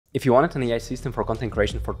If you wanted an AI system for content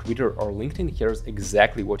creation for Twitter or LinkedIn, here's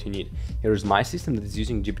exactly what you need. Here's my system that is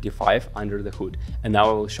using GPT-5 under the hood, and now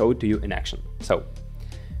I will show it to you in action. So,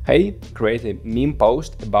 hey, create a meme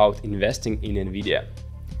post about investing in NVIDIA.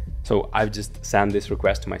 So I've just sent this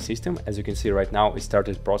request to my system. As you can see right now, it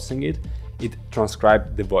started processing it. It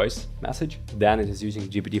transcribed the voice message. Then it is using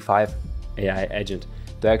GPT-5 AI agent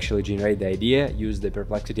to actually generate the idea, use the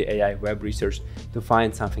Perplexity AI web research to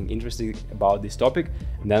find something interesting about this topic,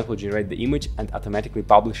 and then it will generate the image and automatically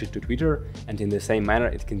publish it to Twitter, and in the same manner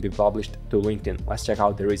it can be published to LinkedIn. Let's check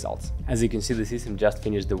out the results. As you can see, the system just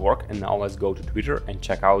finished the work, and now let's go to Twitter and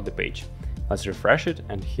check out the page. Let's refresh it,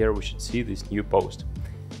 and here we should see this new post.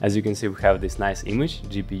 As you can see, we have this nice image,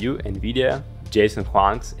 GPU, NVIDIA, Jason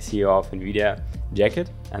Huang's, CEO of NVIDIA,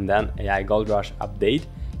 jacket, and then AI Gold Rush update.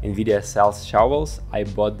 NVIDIA sells shovels, I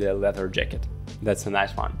bought the leather jacket. That's a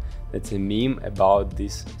nice one. That's a meme about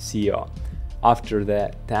this CEO. After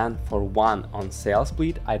the 10 for 1 on sale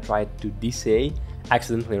split, I tried to DCA,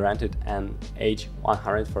 accidentally rented an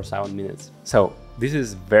H100 for 7 minutes. So this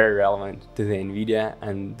is very relevant to the NVIDIA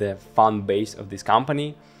and the fan base of this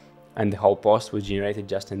company. And the whole post was generated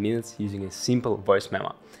just in minutes using a simple voice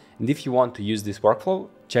memo. And if you want to use this workflow,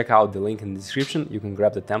 check out the link in the description. You can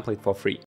grab the template for free.